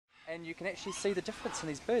And you can actually see the difference in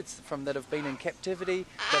these birds from that have been in captivity,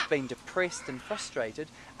 they've been depressed and frustrated,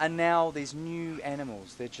 and now these new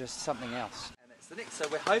animals, they're just something else. And that's the next. So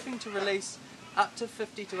we're hoping to release up to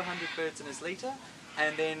 50 to 100 birds in his litter,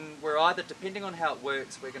 and then we're either, depending on how it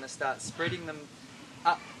works, we're going to start spreading them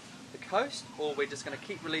up the coast, or we're just going to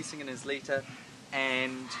keep releasing in his litter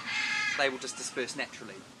and they will just disperse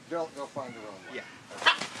naturally. They'll find their own way.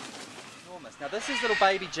 Yeah. Enormous. Now this is little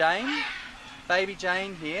baby Jane. Baby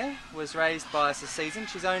Jane here was raised by us this season.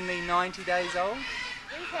 She's only 90 days old.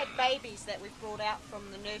 We've had babies that we've brought out from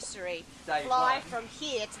the nursery Day fly one. from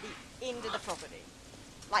here to the end of the property.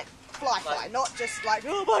 Like fly, not just like,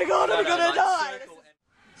 oh my god, I'm gonna die!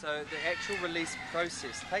 So the actual release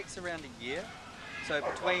process takes around a year. So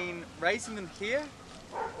between raising them here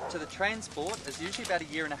to the transport is usually about a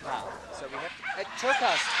year and a half. So it took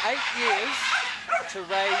us 8 years to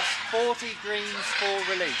raise 40 greens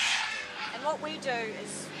for release. And what we do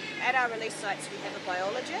is, at our release sites we have a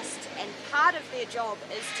biologist, and part of their job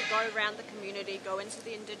is to go around the community, go into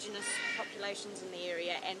the indigenous populations in the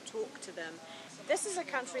area and talk to them. This is a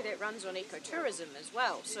country that runs on ecotourism as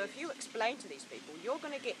well, so if you explain to these people, you're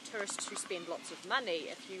going to get tourists who spend lots of money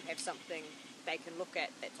if you have something they can look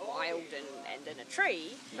at that's wild and in a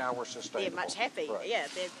tree. Now we're sustainable. They're much happy. Right. Yeah,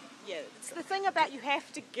 it's the thing about you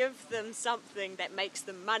have to give them something that makes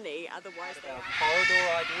them money, otherwise they... Our corridor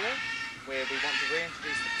idea, where we want to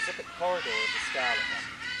reintroduce the Pacific corridor of the starlings.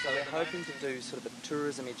 So we're hoping to do sort of a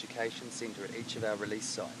tourism education centre at each of our release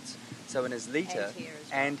sites. So in his litter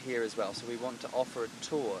and here as well. So we want to offer a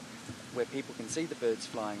tour where people can see the birds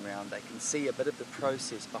flying around, they can see a bit of the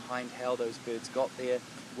process behind how those birds got there,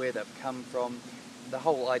 where they've come from, the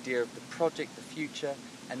whole idea of the project, the future,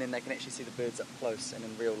 and then they can actually see the birds up close and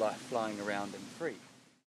in real life flying around and free.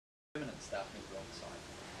 Permanent staff member on site.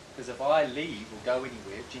 Because if I leave or go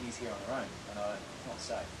anywhere, Jenny's here on her own, and it's not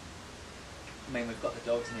safe. I mean, we've got the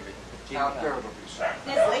dogs and everything, but Jenny Out there can't. it'll be safe.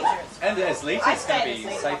 There's leisure. And there's leisure, it's going to be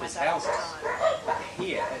I safe as houses. But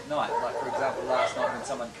here at night, like for example last night when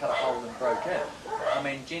someone cut a hole and broke in, I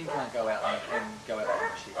mean, Jen can't go out and go out on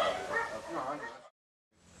the sheep.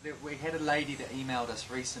 We had a lady that emailed us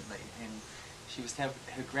recently, and she was her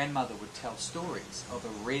grandmother would tell stories of a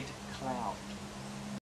red cloud